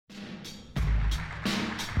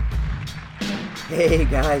Hey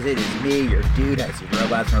guys, it is me, your dude, I See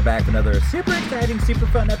Robots, and we're back with another super exciting, super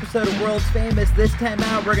fun episode of World's Famous. This time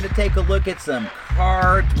out, we're going to take a look at some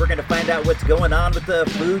cards. We're going to find out what's going on with the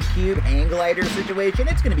Food Cube hang glider situation.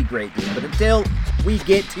 It's going to be great, dude. But until we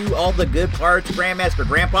get to all the good parts, Grandmaster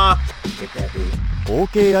Grandpa, hit that beat.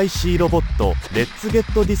 OKIC ロボット Let's get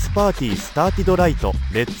this party started right.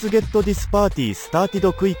 Let's get this party started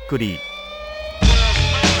quickly.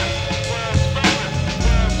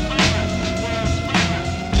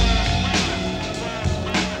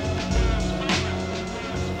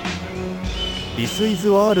 This is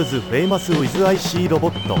world's famous with IC ロボ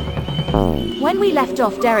ット. When we left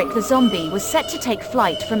off, Derek the zombie was set to take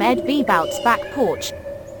flight from Ed Bebout's back porch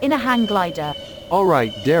in a hang glider.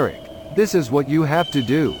 Alright, Derek, this is what you have to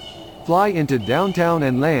do. Fly into downtown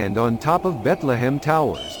and land on top of Bethlehem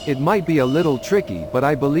Towers. It might be a little tricky, but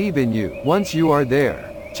I believe in you. Once you are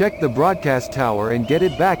there, check the broadcast tower and get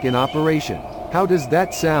it back in operation. How does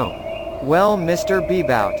that sound? Well, Mr.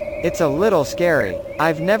 Bebout, it's a little scary.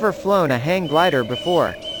 I've never flown a hang glider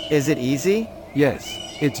before. Is it easy? Yes,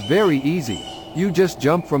 it's very easy. You just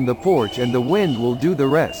jump from the porch and the wind will do the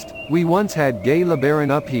rest. We once had Gay LeBaron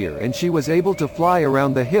up here and she was able to fly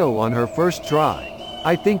around the hill on her first try.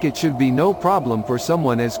 I think it should be no problem for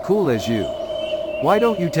someone as cool as you. Why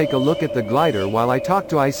don't you take a look at the glider while I talk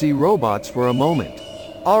to IC Robots for a moment?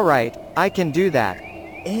 Alright, I can do that.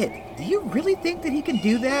 Ed, do you really think that he can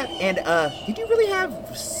do that? And, did you really have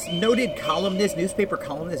noted columnist, newspaper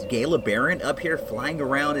columnist Gay LeBaron up here flying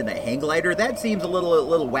around in a hang glider? That seems a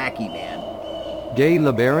little wacky, man. Gay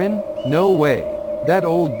LeBaron? No way. That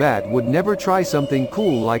old bat would never try something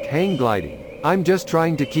cool like hang gliding. I'm just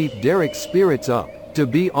trying to keep Derek's spirits up. To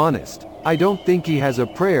be honest, I don't think he has a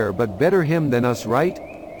prayer, but better him than us, right?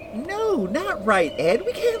 No, not right, Ed.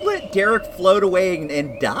 We can't let Derek float away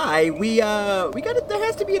and die. We gotta, there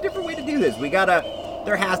has to be a different way to do this.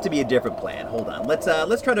 There has to be a different plan. Hold on.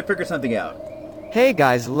 Let's try to figure something out. Hey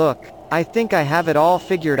guys, look. I think I have it all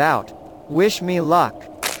figured out. Wish me luck.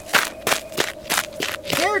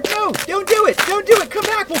 Derek, no! Don't do it! Don't do it! Come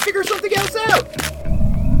back! We'll figure something else out!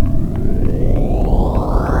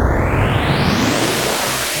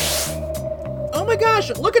 Oh my gosh!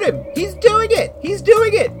 Look at him! He's doing it! He's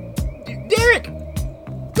doing it! Derek!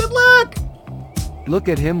 Good luck! Look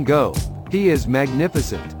at him go. He is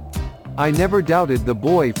magnificent. I never doubted the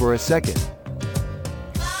boy for a second.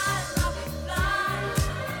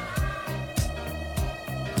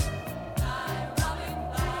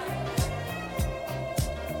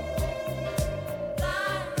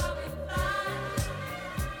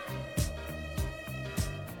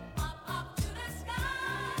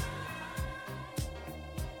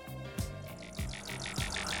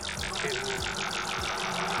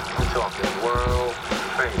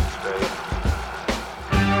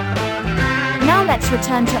 Now let's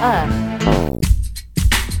return to Earth.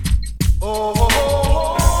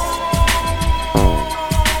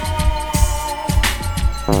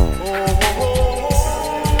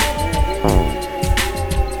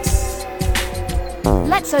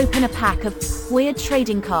 Let's open a pack of weird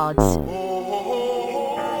trading cards.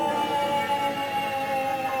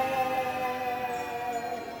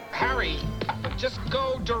 Harry, just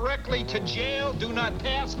go directly to jail. Do not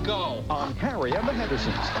pass go. On Harry and the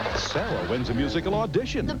Hendersons, Sarah wins a musical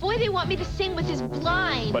audition, The boy they want me to sing with is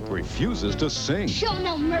blind. but refuses to sing. Show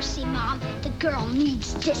no mercy, Mom. The girl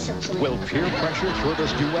needs discipline. Will peer pressure throw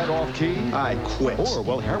this duet off key? I quit. Or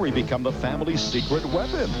will Harry become the family's secret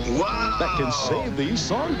weapon Wow! that can save these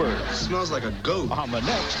songbirds? Smells like a goat. On the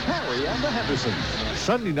next Harry and the Hendersons.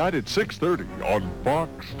 Sunday night at 6:30 on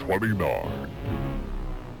Fox 29.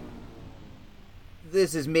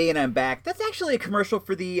 This is me, and I'm back. That's actually a commercial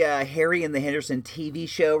for the Harry and the Henderson TV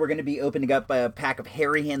show. We're going to be opening up a pack of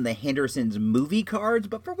Harry and the Hendersons movie cards,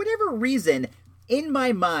 but for whatever reason, in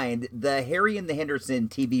my mind, the Harry and the Henderson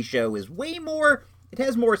TV show is way more, it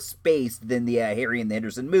has more space than the Harry and the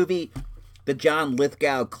Henderson movie, the John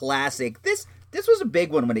Lithgow classic. This was a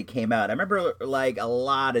big one when it came out. I remember, like, a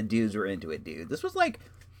lot of dudes were into it, dude. This was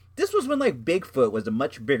when, like, Bigfoot was a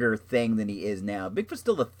much bigger thing than he is now. Bigfoot's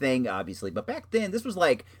still a thing, obviously, but back then, this was,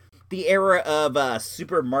 like, the era of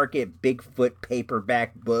supermarket Bigfoot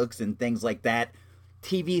paperback books and things like that.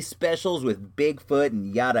 TV specials with Bigfoot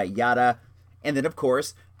and yada yada. And then, of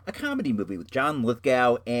course, a comedy movie with John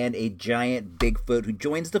Lithgow and a giant Bigfoot who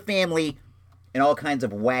joins the family, and all kinds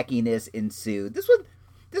of wackiness ensued. This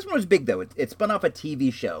one was big, though. It spun off a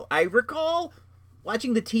TV show. I recall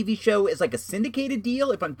watching the TV show as like a syndicated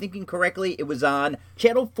deal. If I'm thinking correctly, it was on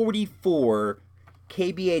Channel 44,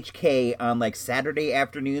 KBHK, on like Saturday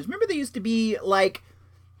afternoons. Remember, there used to be like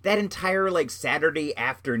that entire, like, Saturday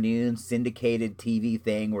afternoon syndicated TV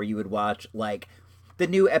thing where you would watch, like, the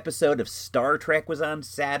new episode of Star Trek was on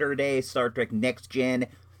Saturday, Star Trek Next Gen.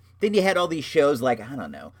 Then you had all these shows like, I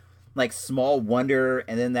don't know, like Small Wonder,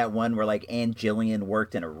 and then that one where, like, Ann Jillian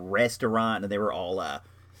worked in a restaurant, and they were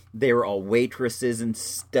all waitresses and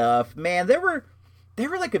stuff. Man, there were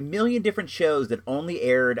like a million different shows that only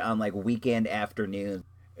aired on, like, weekend afternoons.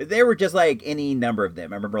 There were just, like, any number of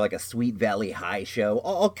them. I remember, like, a Sweet Valley High show,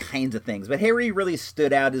 all kinds of things. But Harry really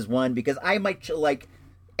stood out as one because I might, like,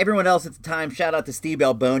 everyone else at the time, shout out to Steve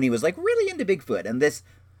Alboni, was, like, really into Bigfoot. And this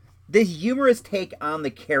humorous take on the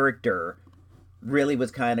character really was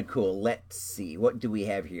kind of cool. Let's see, what do we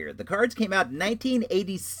have here? The cards came out in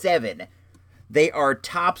 1987. They are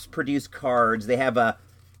Topps produced cards. They have a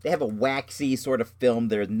waxy sort of film.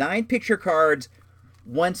 There's 9 picture cards,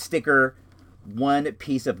 1 sticker, 1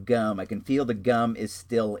 piece of gum. I can feel the gum is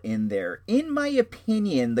still in there. In my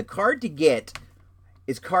opinion, the card to get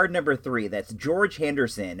is card number 3. That's George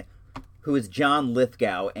Henderson, who is John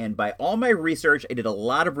Lithgow. And by all my research, I did a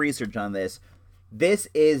lot of research on this. This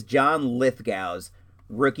is John Lithgow's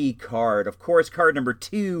rookie card. Of course, card number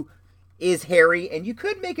 2 is Harry. And you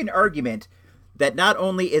could make an argument that not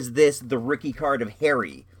only is this the rookie card of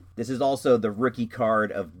Harry, this is also the rookie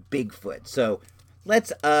card of Bigfoot. So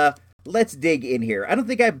let's dig in here. I don't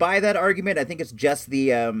think I buy that argument. I think it's just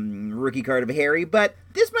the rookie card of Harry, but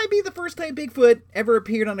this might be the first time Bigfoot ever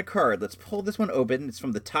appeared on a card. Let's pull this one open. It's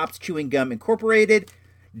from the Topps Chewing Gum Incorporated,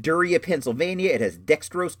 Duria, Pennsylvania. It has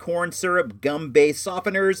dextrose corn syrup, gum-based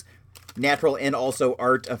softeners, natural and also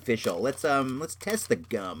artificial. Let's test the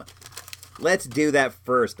gum. Let's do that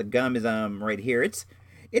first. The gum is right here.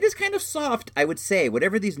 It is kind of soft, I would say.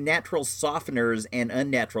 Whatever these natural softeners and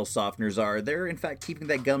unnatural softeners are, they're in fact keeping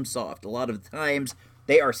that gum soft. A lot of the times,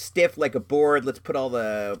 they are stiff like a board. Let's put all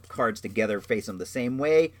the cards together, face them the same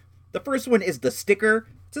way. The first one is the sticker.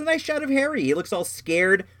 It's a nice shot of Harry. He looks all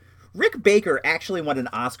scared. Rick Baker actually won an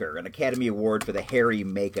Oscar, an Academy Award for the Harry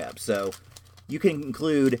makeup. So you can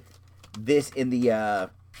include this in the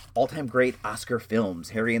all-time great Oscar films,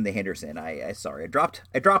 Harry and the Henderson. I dropped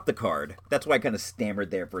the card. That's why I kind of stammered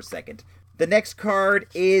there for a second. The next card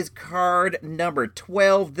is card number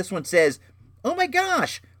 12. This one says, "Oh my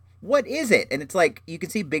gosh, what is it?" And it's like, you can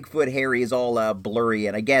see Bigfoot Harry is all blurry,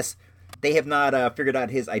 and I guess they have not figured out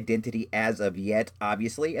his identity as of yet,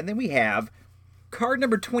 obviously. And then we have card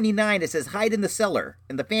number 29. It says, "Hide in the cellar."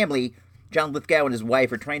 And the family, John Lithgow and his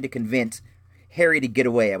wife, are trying to convince Harry to get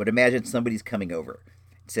away. I would imagine somebody's coming over.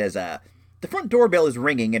 It says, "The front doorbell is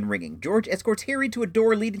ringing and ringing. George escorts Harry to a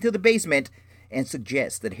door leading to the basement and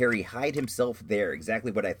suggests that Harry hide himself there."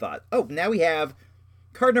 Exactly what I thought. Oh, now we have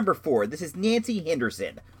card number 4. This is Nancy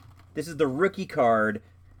Henderson. This is the rookie card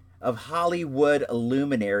of Hollywood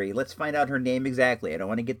luminary. Let's find out her name exactly. I don't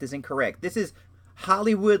want to get this incorrect. This is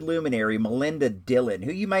Hollywood luminary Melinda Dillon,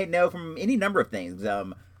 who you might know from any number of things.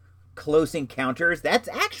 Close Encounters. That's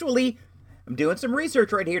actually, I'm doing some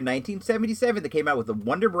research right here, 1977, that came out with the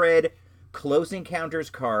Wonder Bread Close Encounters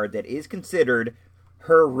card that is considered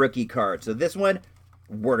her rookie card. So this one,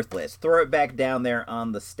 worthless. Throw it back down there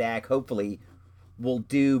on the stack. Hopefully we'll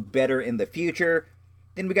do better in the future.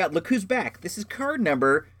 Then we got Look Who's Back. This is card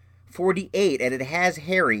number 48, and it has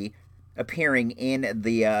Harry appearing in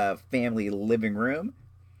the family living room.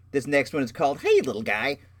 This next one is called Hey Little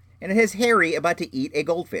Guy, and it has Harry about to eat a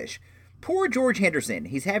goldfish. Poor George Henderson.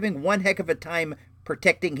 He's having one heck of a time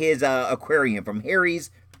protecting his aquarium from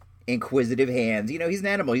Harry's inquisitive hands. You know, he's an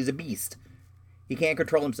animal. He's a beast. He can't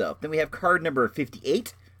control himself. Then we have card number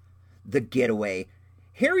 58, The Getaway.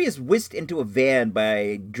 Harry is whisked into a van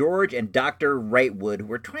by George and Dr. Wrightwood,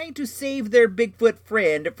 who are trying to save their Bigfoot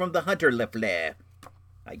friend from the hunter Lefleur,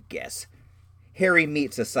 I guess. Harry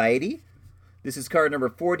meets society. This is card number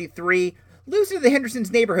 43. Loose in the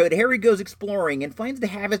Hendersons' neighborhood, Harry goes exploring and finds the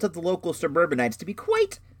habits of the local suburbanites to be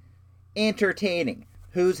quite entertaining.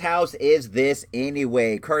 Whose house is this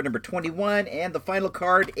anyway? Card number 21, and the final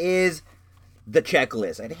card is the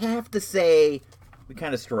checklist. I'd have to say we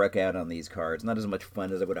kind of struck out on these cards. Not as much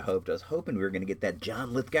fun as I would have hoped. I was hoping we were going to get that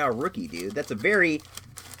John Lithgow rookie, dude. That's a very,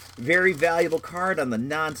 very valuable card on the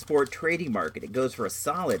non-sport trading market. It goes for a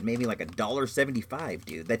solid, maybe like $1.75,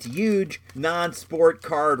 dude. That's huge non-sport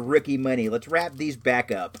card rookie money. Let's wrap these back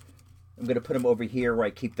up. I'm going to put them over here where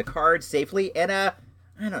I keep the cards safely. And, I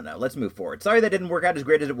don't know. Let's move forward. Sorry that didn't work out as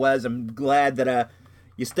great as it was. I'm glad that,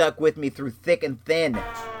 you stuck with me through thick and thin.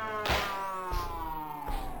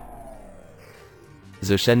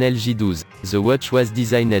 The Chanel J12. The watch was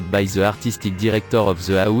designed by the artistic director of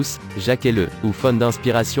the house, Jacques Ellul, who found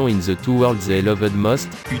inspiration in the two worlds they loved most,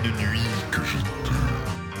 Une nuit que j'ai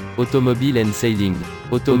peur. automobile and sailing.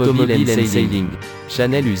 Automobile and Sailing.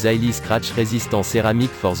 Chanel use highly scratch resistant ceramic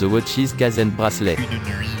for the watches case and bracelet.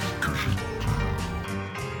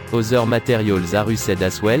 Other materials are used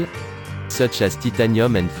as well, such as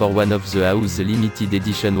titanium and for one of the house limited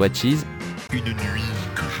edition watches.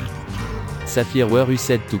 Sapphire were used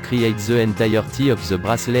to create the entirety of the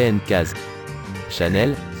bracelet and case.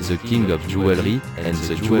 Chanel, the king of jewelry, and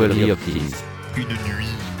the jewelry of kings.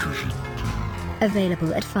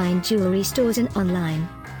 Available at fine jewelry stores and online.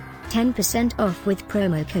 10% off with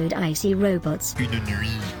promo code ICRobots.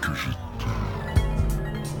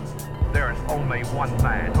 There's only one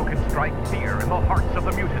man who can strike fear in the hearts of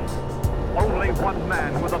the mutants. Only one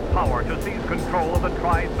man with the power to seize control of the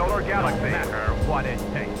Tri-Solar Galaxy. No matter what it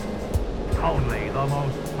takes. Only the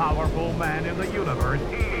most powerful man in the universe,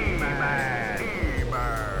 E-Man.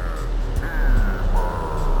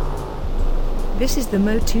 This is the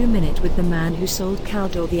Mo2 Minute with the man who sold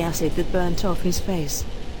Kaldor the acid that burnt off his face.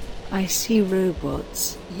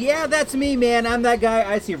 ICRobots. Yeah, that's me, man. I'm that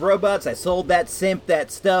guy, ICRobots. I sold that simp that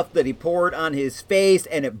stuff that he poured on his face,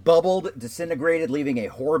 and it bubbled, disintegrated, leaving a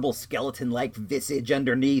horrible skeleton-like visage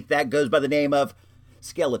underneath. That goes by the name of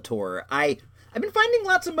Skeletor. I've been finding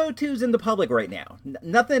lots of Mo2s in the public right now.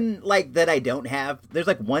 Nothing like that I don't have. There's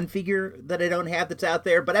like one figure that I don't have that's out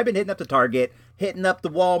there, but I've been hitting up the Target, hitting up the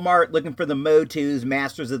Walmart, looking for the Mo2s,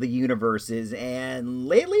 Masters of the Universes, and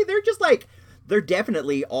lately they're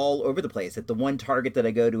definitely all over the place. At the one Target that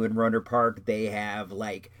I go to in Rohnert Park, they have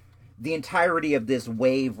like the entirety of this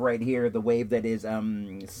wave right here, the wave that is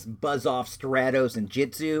Buzz-Off, Stratos, and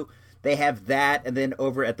Jitsu. They have that, and then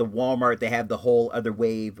over at the Walmart, they have the whole other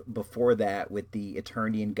wave before that with the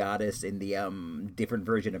Eternian Goddess and the different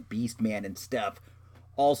version of Beastman and stuff.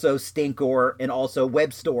 Also Stinkor, and also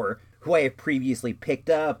Webstore, who I have previously picked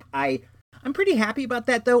up. I'm pretty happy about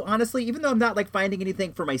that, though, honestly. Even though I'm not like finding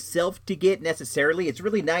anything for myself to get necessarily, it's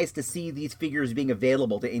really nice to see these figures being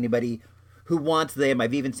available to anybody who wants them.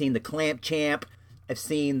 I've even seen the Clamp Champ. I've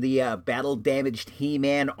seen the battle-damaged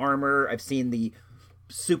He-Man armor. I've seen the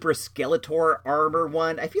Super Skeletor armor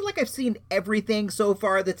one. I feel like I've seen everything so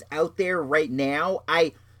far that's out there right now.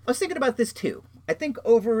 I was thinking about this too. I think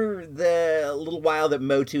over the little while that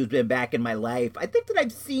Mo2's been back in my life, I think that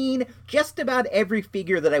I've seen just about every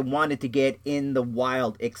figure that I wanted to get in the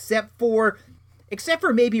wild, except for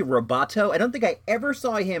maybe Roboto. I don't think I ever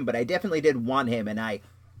saw him, but I definitely did want him, and I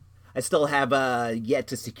still have yet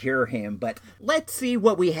to secure him, but let's see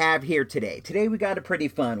what we have here today. Today we got a pretty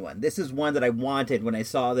fun one. This is one that I wanted when I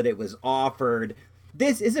saw that it was offered.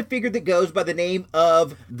 This is a figure that goes by the name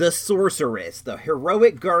of the Sorceress, the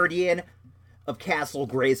heroic guardian of Castle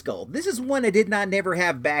Grayskull. This is one I did not never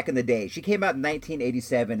have back in the day. She came out in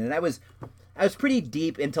 1987, and I was pretty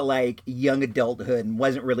deep into like young adulthood and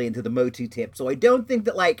wasn't really into the Mo2 tip, so I don't think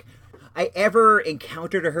that like I ever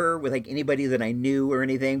encountered her with like anybody that I knew or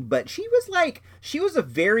anything, but she was a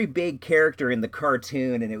very big character in the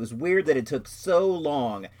cartoon, and it was weird that it took so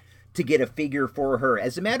long to get a figure for her.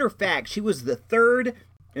 As a matter of fact, she was the third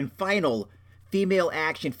and final female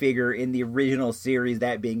action figure in the original series,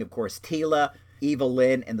 that being, of course, Teela,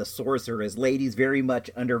 Evil-Lyn, and the Sorceress. Ladies very much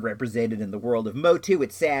underrepresented in the world of Mo2.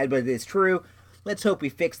 It's sad, but it is true. Let's hope we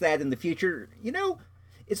fix that in the future. You know,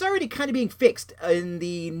 it's already kind of being fixed in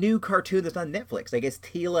the new cartoon that's on Netflix. I guess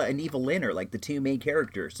Teela and Evil-Lyn are like the two main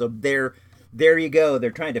characters. So there you go.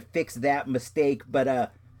 They're trying to fix that mistake. But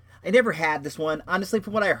I never had this one. Honestly,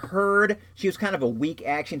 from what I heard, she was kind of a weak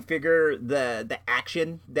action figure. The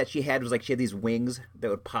action that she had was like she had these wings that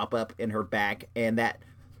would pop up in her back, and that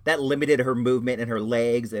limited her movement in her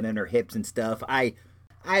legs and in her hips and stuff. I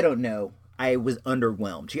don't know. I was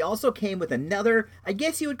underwhelmed. She also came with another, I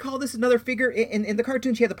guess you would call this another figure. In the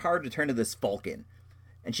cartoon, she had the power to turn to this falcon,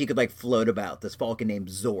 and she could like float about, this falcon named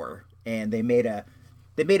Zor. And they made a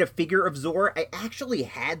figure of Zor. I actually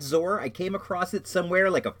had Zor. I came across it somewhere,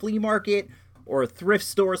 like a flea market or a thrift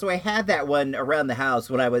store, so I had that one around the house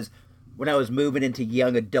when I was moving into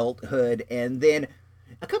young adulthood. And then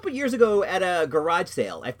a couple years ago at a garage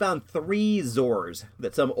sale, I found 3 Zors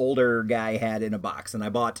that some older guy had in a box, and I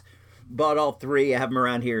bought all 3. I have them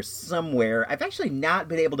around here somewhere. I've actually not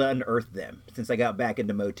been able to unearth them since I got back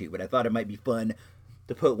into Mo2, but I thought it might be fun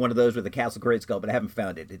to put one of those with a Castle Grayskull, but I haven't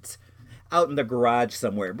found it. It's out in the garage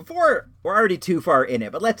somewhere. Before, we're already too far in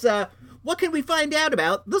it, but let's, what can we find out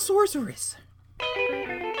about the Sorceress?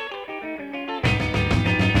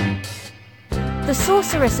 The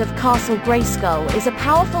Sorceress of Castle Grayskull is a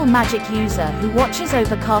powerful magic user who watches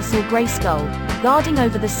over Castle Grayskull, guarding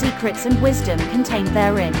over the secrets and wisdom contained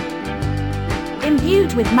therein.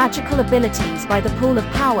 Imbued with magical abilities by the Pool of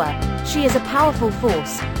Power, she is a powerful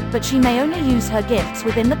force, but she may only use her gifts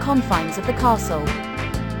within the confines of the castle.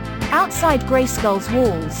 Outside Grayskull's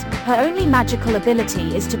walls, her only magical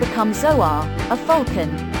ability is to become Zoar, a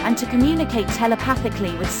falcon, and to communicate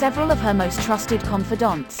telepathically with several of her most trusted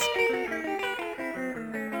confidants.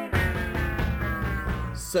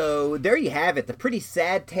 So there you have it, the pretty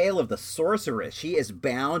sad tale of the sorceress. She is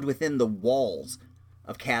bound within the walls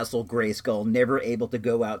of Castle Grayskull, never able to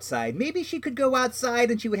go outside. Maybe she could go outside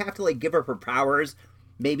and she would have to, like, give up her powers.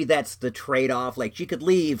 Maybe that's the trade-off, like, she could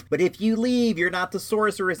leave, but if you leave, you're not the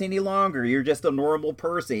sorceress any longer. You're just a normal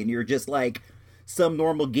person. You're just, like, some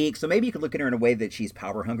normal geek. So maybe you could look at her in a way that she's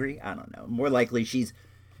power-hungry. I don't know. More likely, she's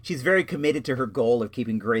very committed to her goal of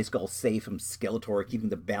keeping Grayskull safe from Skeletor, keeping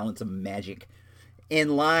the balance of magic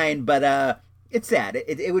in line. But it's sad.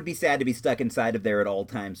 It would be sad to be stuck inside of there at all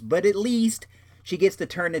times. But at least she gets to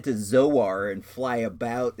turn into Zoar and fly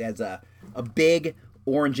about as a big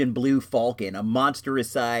orange and blue falcon, a monstrous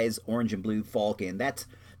size orange and blue falcon. That's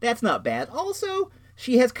not bad. Also,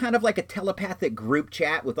 she has kind of like a telepathic group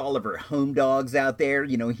chat with all of her home dogs out there.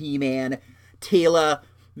 You know, He-Man, Teela,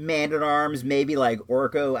 Man-at-Arms, maybe like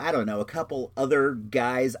Orko, I don't know, a couple other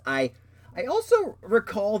guys. I also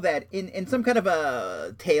recall that in some kind of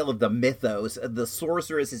a tale of the mythos, the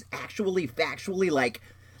sorceress is actually factually like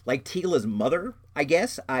Teela's mother, I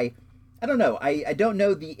guess. I don't know. I don't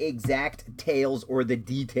know the exact tales or the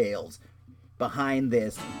details behind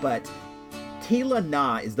this, but Teela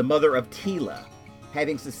Na is the mother of Teela,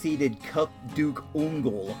 having succeeded Duke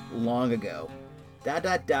Ungol long ago. ...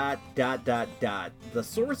 The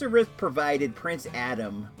sorceress provided Prince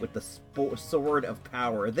Adam with the sword of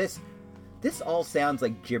power. This all sounds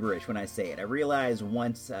like gibberish when I say it. I realized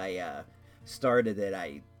once I started it,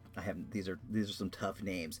 I haven't. These are some tough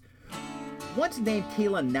names. Once named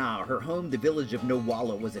Teela Na, her home, the village of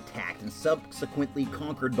Nowala, was attacked and subsequently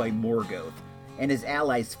conquered by Morgoth and his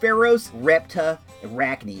allies Pharos, Repta,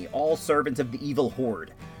 Arachne, all servants of the evil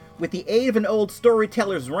horde. With the aid of an old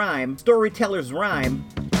storyteller's rhyme,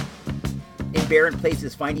 in barren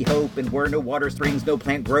places find ye hope, and where no water springs, no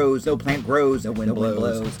plant grows, no wind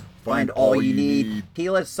blows. Find all you need.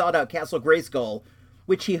 Teela sought out Castle Grayskull,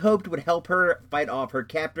 which he hoped would help her fight off her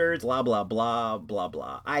captors, blah, blah, blah, blah,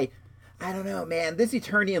 blah. I don't know, man. This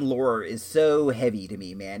Eternian lore is so heavy to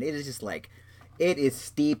me, man. It is just like, it is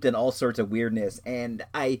steeped in all sorts of weirdness, and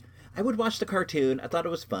I would watch the cartoon. I thought it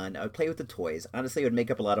was fun. I would play with the toys. Honestly, I would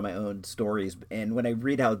make up a lot of my own stories, and when I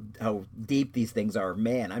read how deep these things are,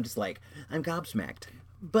 man, I'm just like, I'm gobsmacked.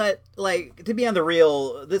 But, like, to be on the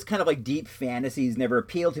real, this kind of, like, deep fantasies never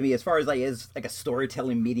appealed to me as far as a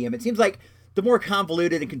storytelling medium. It seems like the more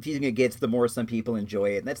convoluted and confusing it gets, the more some people enjoy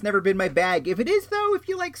it. And that's never been my bag. If it is, though, if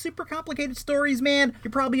you like super complicated stories, man,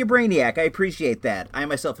 you're probably a brainiac. I appreciate that. I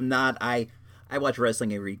myself am not. I watch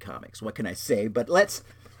wrestling and read comics. What can I say? But let's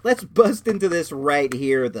bust into this right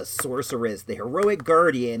here. The sorceress, the heroic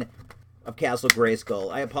guardian of Castle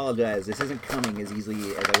Grayskull. I apologize. This isn't coming as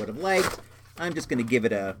easily as I would have liked. I'm just going to give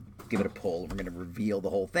it a pull. We're going to reveal the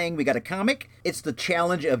whole thing. We got a comic. It's the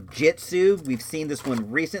Challenge of Jitsu. We've seen this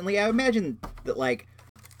one recently. I imagine that, like,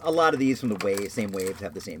 a lot of these from the same waves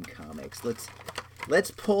have the same comics.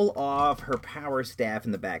 Let's pull off her power staff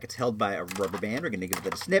in the back. It's held by a rubber band. We're going to give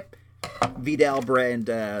it a snip.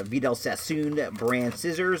 Vidal Sassoon brand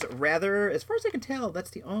scissors. Rather, as far as I can tell,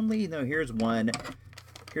 that's the only... No, here's one.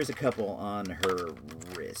 Here's a couple on her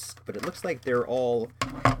wrist. But it looks like they're all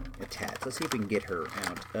attached. Let's see if we can get her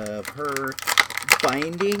out of her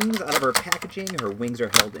bindings, out of her packaging. Her wings are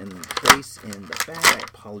held in place in the back. I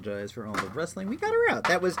apologize for all the rustling. We got her out.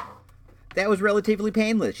 That was relatively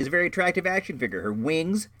painless. She's a very attractive action figure. Her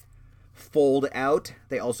wings fold out.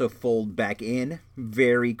 They also fold back in.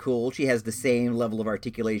 Very cool. She has the same level of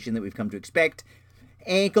articulation that we've come to expect.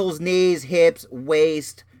 Ankles, knees, hips,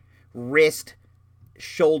 waist, wrist,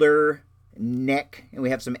 shoulder, neck, and we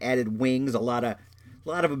have some added wings, a lot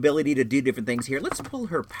of ability to do different things here. Let's pull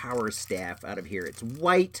her power staff out of here. It's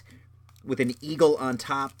white with an eagle on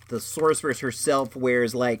top. The sorceress herself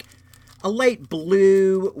wears like a light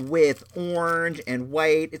blue with orange and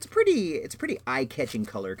white. It's pretty eye-catching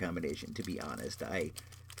color combination, to be honest.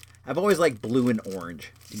 I've always liked blue and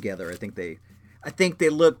orange together. I think they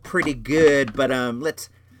look pretty good, but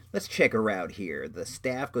let's check her out here. The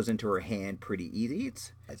staff goes into her hand pretty easy.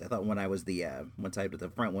 I thought when I was the one side with the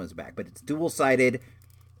front, one was back, but it's dual-sided.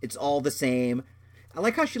 It's all the same. I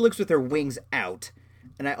like how she looks with her wings out,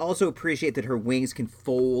 and I also appreciate that her wings can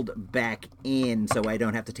fold back in, so I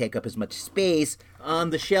don't have to take up as much space on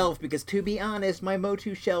the shelf, because to be honest, my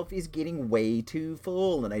Motu shelf is getting way too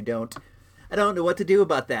full, and I don't know what to do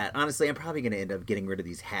about that. Honestly, I'm probably going to end up getting rid of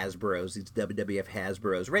these Hasbros, these WWF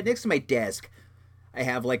Hasbros. Right next to my desk, I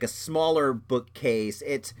have like a smaller bookcase.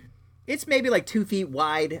 It's It's maybe like 2 feet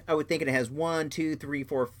wide. I would think it has 1, 2, 3,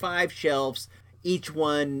 4, 5 shelves. Each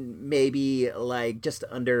one maybe like just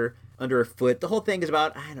under a foot. The whole thing is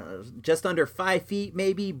about, I don't know, just under 5 feet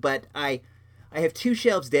maybe, but I have 2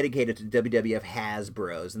 shelves dedicated to WWF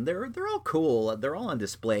Hasbros, and they're all cool. They're all on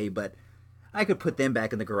display, but I could put them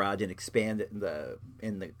back in the garage and expand it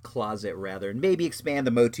in the closet rather, and maybe expand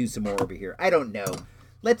the Motu some more over here. I don't know.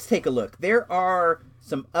 Let's take a look. There are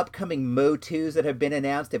some upcoming Motus that have been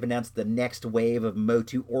announced. They've announced the next wave of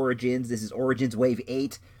Motu Origins. This is Origins Wave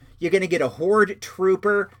 8. You're going to get a Horde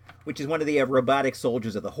Trooper, which is one of the robotic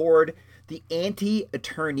soldiers of the Horde. The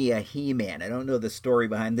Anti-Eternia He-Man. I don't know the story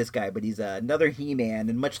behind this guy, but he's another He-Man,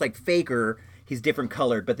 and much like Faker, he's different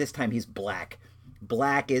colored, but this time he's black.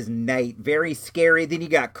 Black as night. Very scary. Then you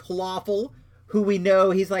got Clawful, who we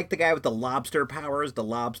know, he's like the guy with the lobster powers, the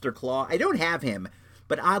lobster claw. I don't have him,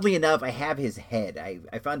 but oddly enough, I have his head.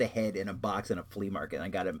 I found a head in a box in a flea market, and I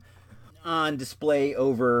got him on display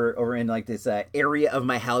over in like this area of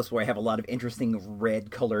my house where I have a lot of interesting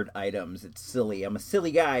red-colored items. It's silly. I'm a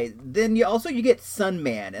silly guy. Then you get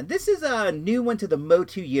Sunman, and this is a new one to the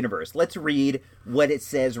Motu universe. Let's read what it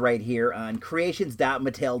says right here on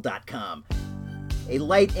creations.mattel.com. A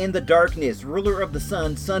light in the darkness, ruler of the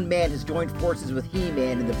sun, Sunman has joined forces with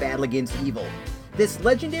He-Man in the battle against evil. This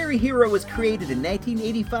legendary hero was created in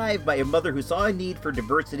 1985 by a mother who saw a need for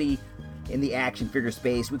diversity in the action figure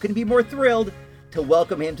space. We couldn't be more thrilled to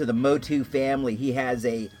welcome him to the Motu family. He has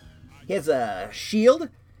a shield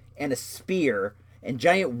and a spear and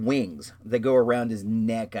giant wings that go around his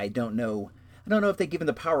neck. I don't know if they give him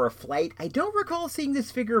the power of flight. I don't recall seeing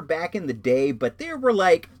this figure back in the day, but there were,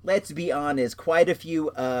 like, let's be honest, quite a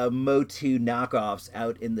few Motu knockoffs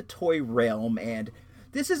out in the toy realm, and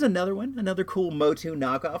this is another one, another cool Motu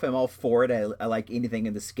knockoff. I'm all for it. I like anything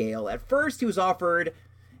in the scale. At first, he was offered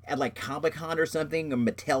at, like, Comic-Con or something, or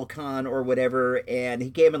MattelCon or whatever, and he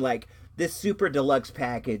came in, like, this super deluxe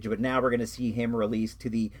package, but now we're going to see him released to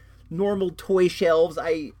the normal toy shelves.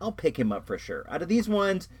 I'll pick him up for sure. Out of these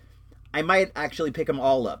ones, I might actually pick them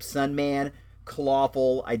all up. Sunman,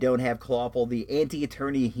 Clawful, I don't have Clawful. The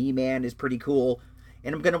Anti-Eternia He-Man is pretty cool.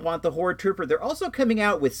 And I'm going to want the Horde Trooper. They're also coming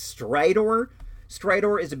out with Stridor.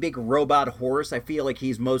 Stridor is a big robot horse. I feel like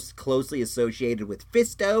he's most closely associated with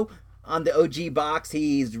Fisto. On the OG box,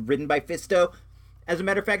 he's ridden by Fisto. As a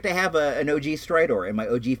matter of fact, I have an OG Stridor, and my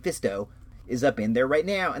OG Fisto is up in there right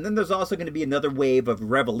now. And then there's also going to be another wave of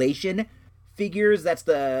Revelation figures. That's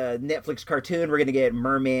the Netflix cartoon. We're going to get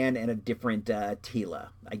Merman and a different Teela,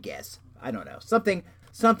 I guess. I don't know.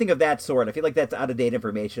 Something of that sort. I feel like that's out-of-date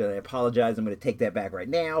information. I apologize. I'm going to take that back right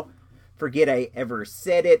now. Forget I ever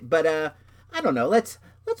said it. But, I don't know. Let's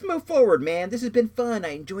move forward, man. This has been fun. I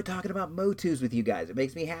enjoy talking about Motus with you guys. It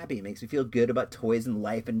makes me happy. It makes me feel good about toys and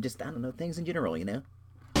life and just, I don't know, things in general, you know?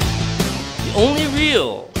 The only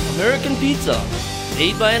real American pizza.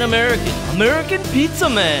 Made by an American Pizza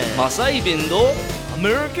Man. Masai Bindo.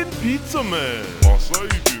 American Pizza Man. Masai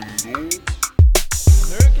Bindo.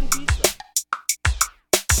 American Pizza.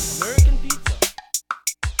 American Pizza.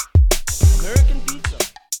 American Pizza.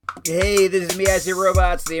 Hey, this is me, I See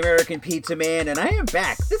Robots, the American Pizza Man, and I am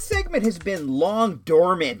back. This segment has been long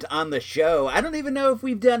dormant on the show. I don't even know if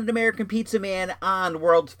we've done an American Pizza Man on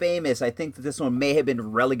World Famous. I think that this one may have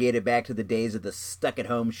been relegated back to the days of the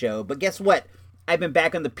Stuck-at-Home show, but guess what? I've been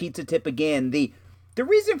back on the pizza tip again. The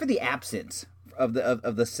reason for the absence of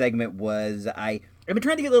the segment was I've been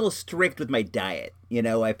trying to get a little strict with my diet. You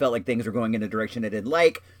know, I felt like things were going in a direction I didn't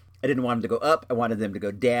like. I didn't want them to go up. I wanted them to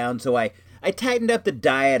go down. So I tightened up the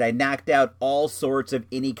diet. I knocked out all sorts of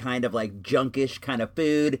any kind of like junkish kind of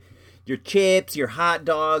food. Your chips, your hot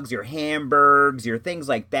dogs, your hamburgers, your things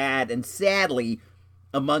like that. And sadly,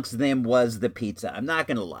 amongst them was the pizza. I'm not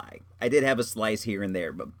going to lie. I did have a slice here and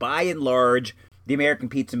there, but by and large, the American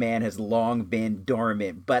Pizza Man has long been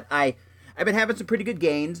dormant, but I've been having some pretty good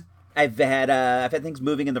gains. I've had things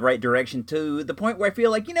moving in the right direction to the point where I feel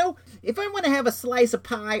like, you know, if I want to have a slice of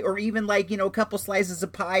pie or even like, you know, a couple slices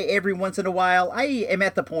of pie every once in a while, I am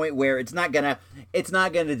at the point where it's not gonna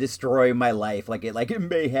destroy my life like it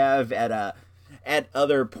may have at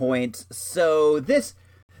other points. So this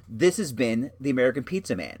has been the American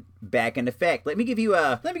Pizza Man back in effect. Let me give you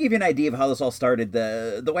an idea of how this all started.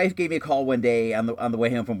 The wife gave me a call one day on the way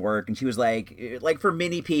home from work, and she was like for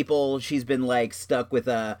many people, she's been like stuck with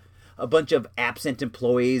a bunch of absent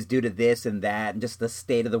employees due to this and that, and just the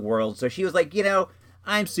state of the world. So she was like, you know,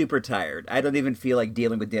 I'm super tired. I don't even feel like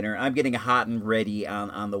dealing with dinner. I'm getting a hot and ready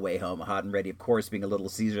on the way home. A hot and ready, of course, being a Little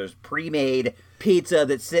Caesars pre-made pizza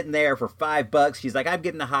that's sitting there for $5. She's like, I'm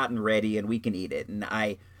getting a hot and ready, and we can eat it. And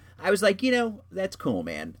I I was like, that's cool,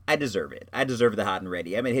 man. I deserve it. I deserve the hot and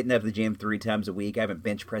ready. I've been hitting up the gym 3 times a week. I haven't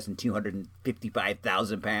bench pressing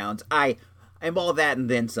 255,000 pounds. I'm all that and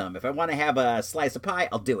then some. If I want to have a slice of pie,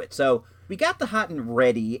 I'll do it. So we got the hot and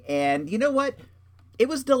ready, and you know what? It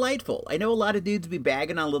was delightful. I know a lot of dudes be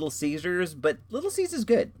bagging on Little Caesars, but Little C's is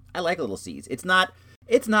good. I like Little C's. It's not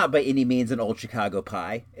by any means an old Chicago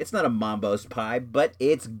pie. It's not a Mambo's pie, but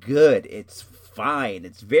it's good. It's fine.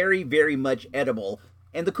 It's very, very much edible.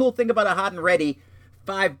 And the cool thing about a hot and ready,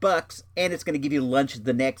 $5, and it's going to give you lunch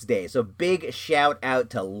the next day. So big shout out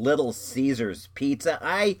to Little Caesars Pizza.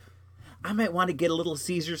 I might want to get a Little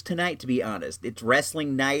Caesars tonight, to be honest. It's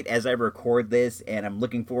wrestling night as I record this, and I'm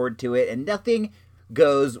looking forward to it. And nothing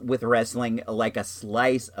goes with wrestling like a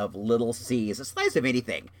slice of Little C's. A slice of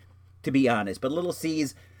anything, to be honest. But a Little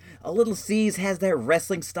C's has that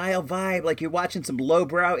wrestling style vibe, like you're watching some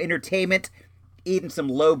lowbrow entertainment, eating some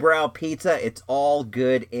lowbrow pizza. It's all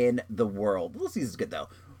good in the world. Little C's is good, though.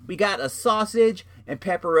 We got a sausage and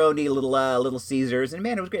pepperoni Little Caesars, and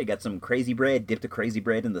man, it was great. Got some crazy bread, dipped the crazy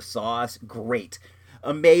bread in the sauce. Great.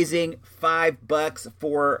 Amazing. $5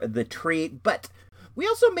 for the treat. But we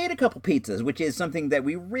also made a couple pizzas, which is something that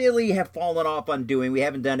we really have fallen off on doing. We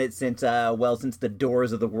haven't done it since the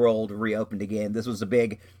doors of the world reopened again. This was a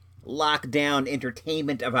big lockdown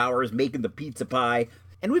entertainment of ours, making the pizza pie.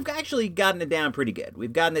 And we've actually gotten it down pretty good.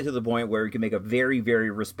 We've gotten it to the point where we can make a very, very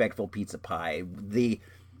respectful pizza pie.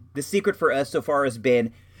 The secret for us so far has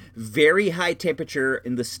been very high temperature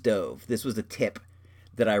in the stove. This was a tip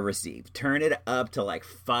that I received. Turn it up to like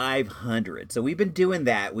 500. So we've been doing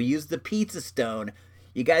that. We use the pizza stone.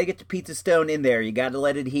 You got to get the pizza stone in there. You got to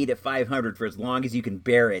let it heat at 500 for as long as you can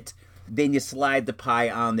bear it. Then you slide the pie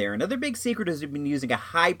on there. Another big secret is we've been using a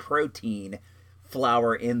high protein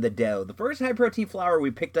flour in the dough. The first high protein flour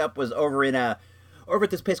we picked up was over at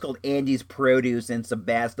this place called Andy's Produce in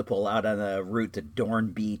Sebastopol out on the route to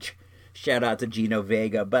Dorn Beach. Shout out to Gino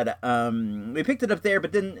Vega. But we picked it up there,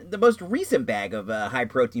 but then the most recent bag of high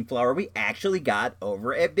protein flour we actually got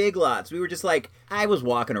over at Big Lots. We were just like, I was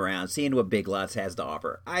walking around seeing what Big Lots has to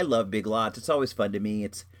offer. I love Big Lots. It's always fun to me.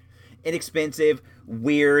 It's inexpensive,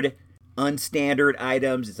 weird, unstandard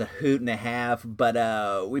items. It's a hoot and a half,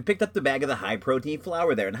 but we picked up the bag of the high protein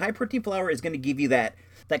flour there, and high protein flour is going to give you that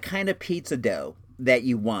kind of pizza dough that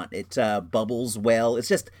you want. It bubbles well.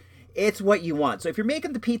 It's what you want. So if you're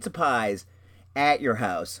making the pizza pies at your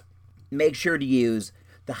house, make sure to use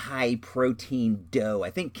the high protein dough.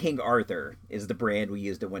 I think King Arthur is the brand we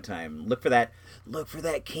used at one time. Look for that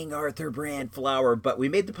King Arthur brand flour. But we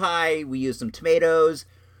made the pie. We used some tomatoes.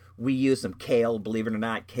 We use some kale. Believe it or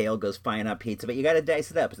not, kale goes fine on pizza, but you got to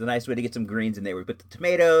dice it up. It's a nice way to get some greens in there. We put the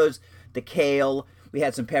tomatoes, the kale. We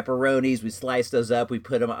had some pepperonis. We sliced those up. We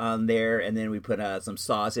put them on there, and then we put some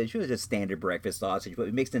sausage. It was just standard breakfast sausage, but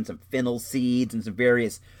we mixed in some fennel seeds and some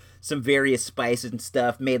various spices and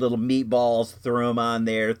stuff. Made little meatballs, threw them on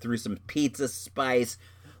there, threw some pizza spice,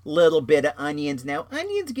 little bit of onions. Now,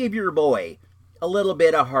 onions give your boy a little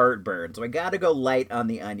bit of heartburn, so I gotta go light on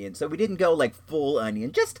the onion. So we didn't go like full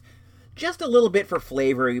onion, just a little bit for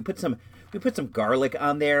flavor. We put some garlic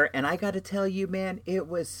on there, and I gotta tell you, man, it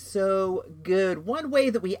was so good. One way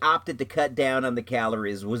that we opted to cut down on the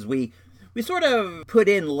calories was we sort of put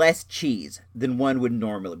in less cheese than one would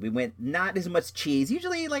normally. We went not as much cheese.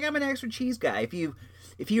 Usually, like, I'm an extra cheese guy. If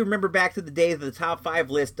you remember back to the days of the top 5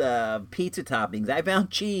 list of pizza toppings, I found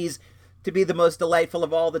cheese to be the most delightful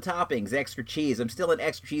of all the toppings, extra cheese. I'm still an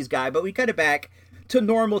extra cheese guy, but we cut it back to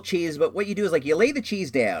normal cheese. But what you do is, like, you lay the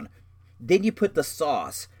cheese down, then you put the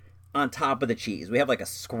sauce on top of the cheese. We have like a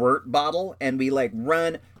squirt bottle, and we like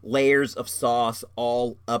run layers of sauce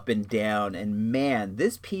all up and down. And man,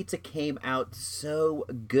 this pizza came out so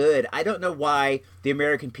good. I don't know why the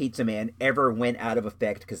American Pizza Man ever went out of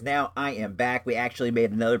effect, because now I am back. We actually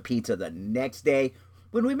made another pizza the next day.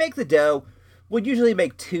 When we make the dough, we'll usually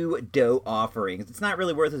make 2 dough offerings. It's not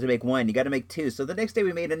really worth it to make one. You got to make 2. So the next day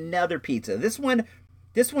we made another pizza. This one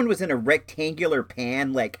was in a rectangular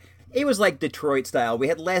pan, like it was like Detroit style. We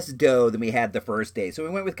had less dough than we had the first day. So we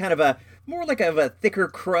went with kind of a more like a thicker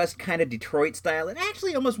crust kind of Detroit style. It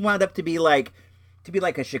actually almost wound up to be like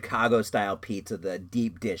a Chicago style pizza, the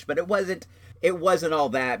deep dish. But it wasn't all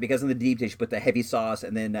that, because in the deep dish you put the heavy sauce,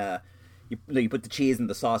 and then you put the cheese and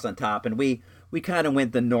the sauce on top. And we kind of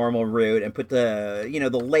went the normal route and put the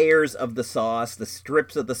layers of the sauce, the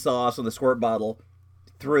strips of the sauce on the squirt bottle,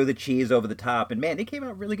 threw the cheese over the top, and man, it came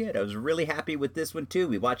out really good. I was really happy with this one too.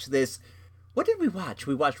 We watched this. What did we watch?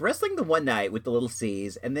 We watched wrestling the one night with the Little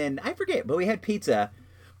C's, and then I forget, but we had pizza.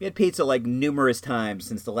 We had pizza like numerous times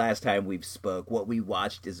since the last time we've spoke. What we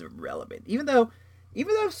watched is irrelevant. Even though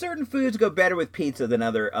Even though certain foods go better with pizza than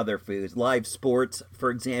other foods. Live sports, for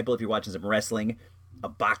example, if you're watching some wrestling, a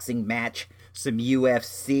boxing match, some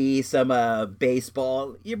UFC, some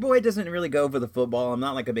baseball. Your boy doesn't really go for the football. I'm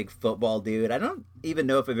not like a big football dude. I don't even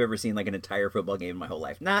know if I've ever seen like an entire football game in my whole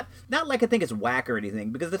life. Not like I think it's whack or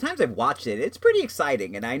anything, because the times I've watched it, it's pretty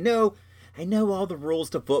exciting. And I know all the rules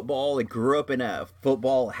to football. I grew up in a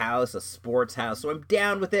football house, a sports house, so I'm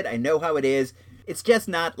down with it. I know how it is. It's just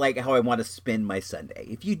not like how I want to spend my Sunday.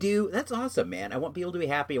 If you do, that's awesome, man. I want people to be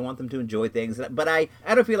happy. I want them to enjoy things. But I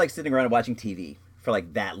don't feel like sitting around and watching TV for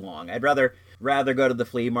like that long. I'd rather go to the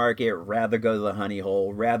flea market, rather go to the honey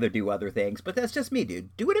hole, rather do other things. But that's just me,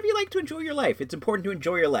 dude. Do whatever you like to enjoy your life. It's important to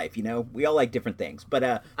enjoy your life, you know? We all like different things.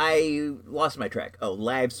 But I lost my track. Oh,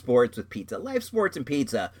 live sports with pizza. Live sports and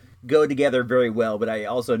pizza go together very well, but I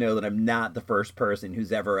also know that I'm not the first person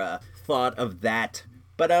who's ever thought of that.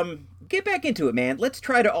 But get back into it, man. Let's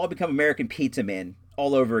try to all become American pizza men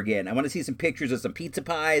all over again. I want to see some pictures of some pizza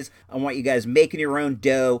pies. I want you guys making your own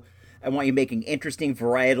dough. I want you making interesting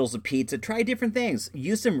varietals of pizza. Try different things.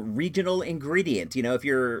 Use some regional ingredients. You know, if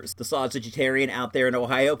you're the sausagetarian out there in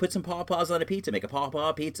Ohio, put some pawpaws on a pizza. Make a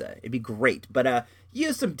pawpaw pizza. It'd be great. But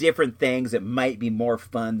use some different things that might be more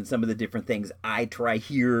fun than some of the different things I try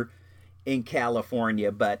here in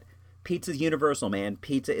California. But pizza's universal, man.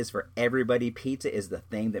 Pizza is for everybody. Pizza is the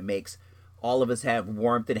thing that makes all of us have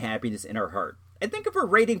warmth and happiness in our heart. I think if we're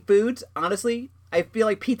rating foods, honestly, I feel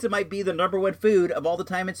like pizza might be the number one food of all the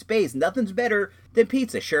time and space. Nothing's better than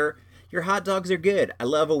pizza, sure. Your hot dogs are good. I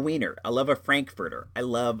love a wiener. I love a frankfurter. I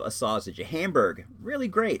love a sausage. A hamburger, really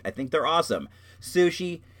great. I think they're awesome.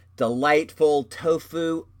 Sushi, delightful.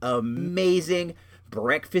 Tofu, amazing.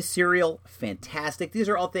 Breakfast cereal, fantastic. These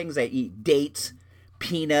are all things I eat. Dates,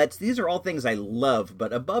 peanuts, these are all things I love.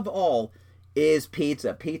 But above all is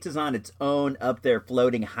pizza. Pizza's on its own, up there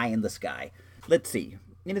floating high in the sky. Let's see.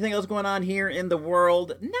 Anything else going on here in the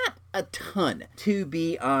world? Not a ton, to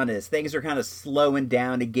be honest. Things are kind of slowing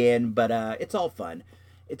down again, but it's all fun.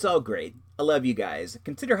 It's all great. I love you guys.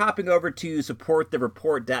 Consider hopping over to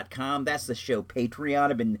supportthereport.com. That's the show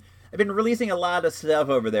Patreon. I've been releasing a lot of stuff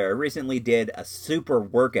over there. I recently did a super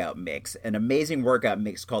workout mix, an amazing workout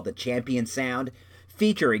mix called the Champion Sound,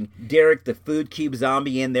 featuring Derek the Food Cube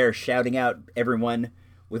Zombie in there shouting out everyone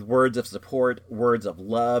with words of support, words of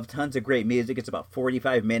love, tons of great music. It's about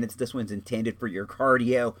 45 minutes. This one's intended for your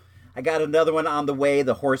cardio. I got another one on the way,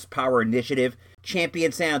 the Horsepower Initiative.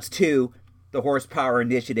 Champion Sounds 2, the Horsepower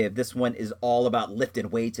Initiative. This one is all about lifting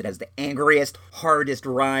weights. It has the angriest, hardest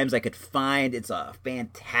rhymes I could find. It's a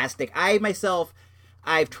fantastic.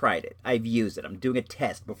 I've tried it. I've used it. I'm doing a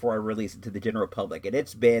test before I release it to the general public, and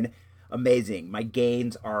it's been amazing. My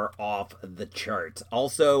gains are off the charts.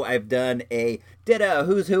 Also, I've did a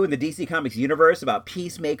Who's Who in the DC Comics universe about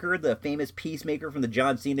Peacemaker, the famous Peacemaker from the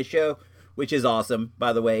John Cena show, which is awesome,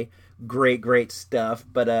 by the way. Great stuff.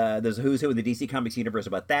 But there's a Who's Who in the DC Comics universe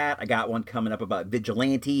about that. I got one coming up about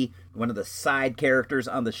Vigilante, one of the side characters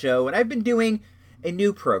on the show. And I've been doing a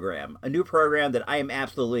new program that I am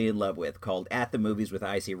absolutely in love with, called At the Movies with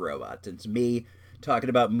I.C. Robots. It's me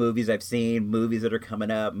talking about movies I've seen, movies that are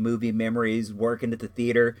coming up, movie memories, working at the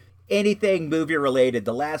theater, anything movie related.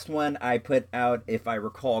 The last one I put out, if I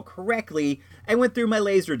recall correctly, I went through my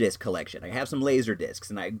Laserdisc collection. I have some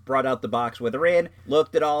Laserdiscs, and I brought out the box with her in,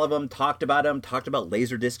 looked at all of them, talked about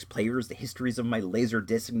Laserdisc players, the histories of my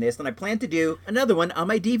Laserdiscness, and I plan to do another one on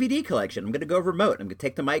my DVD collection. I'm going to go remote. I'm going to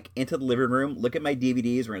take the mic into the living room, look at my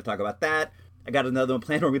DVDs. We're going to talk about that. I got another one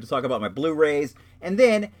planned where we're going to talk about my Blu-rays. And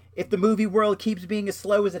then, if the movie world keeps being as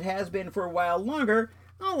slow as it has been for a while longer,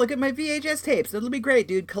 I'll look at my VHS tapes. It'll be great,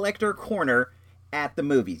 dude. Collector Corner at the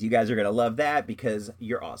movies. You guys are going to love that because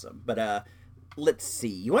you're awesome. But let's see.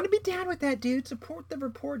 You want to be down with that, dude?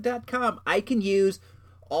 Supportthereport.com. I can use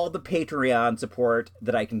all the Patreon support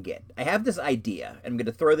that I can get. I have this idea, and I'm going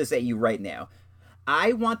to throw this at you right now.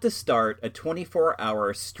 I want to start a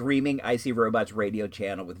 24-hour streaming IC Robots radio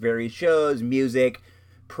channel with various shows, music,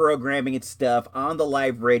 programming and stuff on the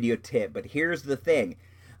live radio tip. But here's the thing.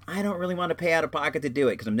 I don't really want to pay out of pocket to do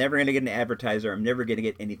it because I'm never going to get an advertiser. I'm never going to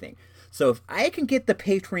get anything. So if I can get the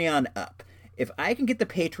Patreon up,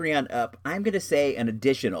 I'm going to say an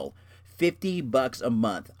additional $50 a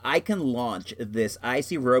month, I can launch this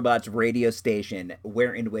IC Robots radio station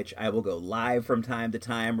in which I will go live from time to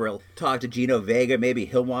time. We'll talk to Gino Vega. Maybe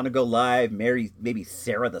he'll want to go live. Maybe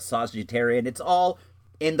Sarah the Sausagetarian. It's all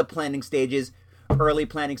in the planning stages, early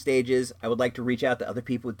planning stages. I would like to reach out to other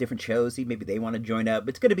people with different shows. See, maybe they want to join up.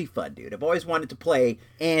 It's going to be fun, dude. I've always wanted to play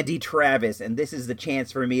Andy Travis, and this is the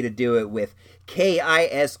chance for me to do it with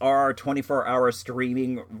KISR 24-hour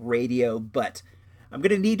streaming radio. But I'm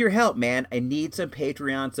going to need your help, man. I need some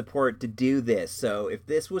Patreon support to do this. So if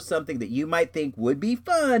this was something that you might think would be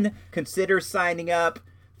fun, consider signing up.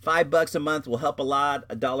 $5 a month will help a lot.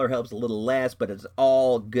 $1 helps a little less, but it's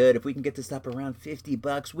all good. If we can get this up around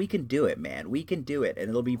 $50, we can do it, man. We can do it, and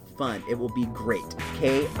it'll be fun. It will be great.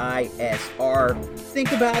 KISR.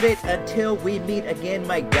 Think about it until we meet again,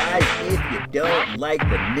 my guys. If you don't like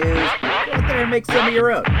the news, go out there and make some of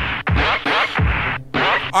your own.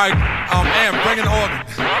 All right, Am, bring in the organ.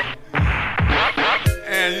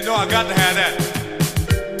 And you know I got to have that.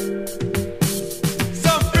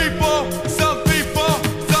 Some people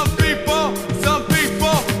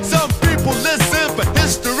listen for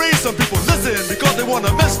history. Some people listen because they want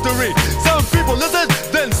a mystery. Some people listen,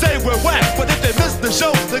 then say we're whack. But if they miss the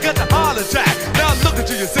show, they get a heart attack. Now look at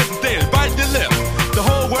you sitting there and biting your lip. The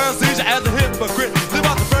whole world sees you as a hypocrite. Live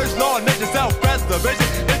out the first law and make yourself preservation.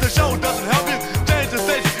 If the show doesn't help you, change the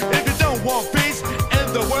station. If you don't want peace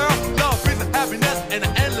in the world, love, peace, and happiness in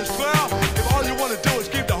an endless world. If all you want to do is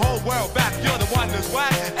keep the whole world back, you're the one that's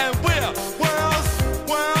whack. And we're world's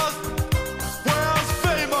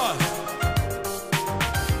famous.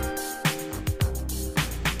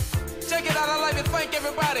 Check it out, I'd like to thank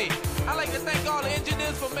everybody. I'd like to thank all the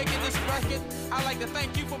engineers for making this record. I'd like to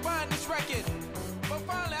thank you for buying this record. But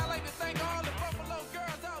finally, I'd like to thank all the Buffalo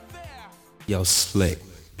girls out there. Yo, Slick.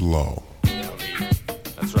 Blow.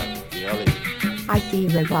 That's right,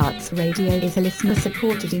 IC Robots Radio is a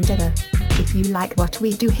listener-supported endeavor. If you like what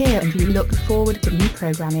we do here and you look forward to new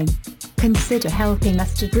programming, consider helping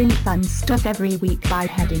us to bring fun stuff every week by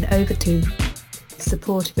heading over to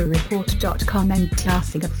supportthereport.com and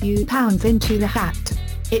tossing a few pounds into the hat.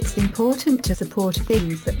 It's important to support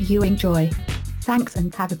things that you enjoy. Thanks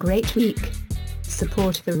and have a great week.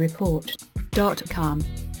 supportthereport.com.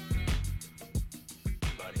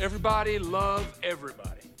 Everybody love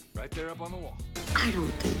everybody. Right there up on the wall. I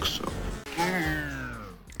don't think so.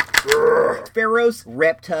 Pharaohs,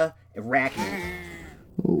 Repta, Arachne.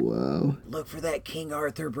 Oh, wow. Look for that King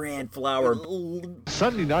Arthur brand flower.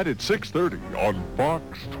 Sunday night at 6:30 on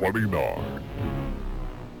Fox 29.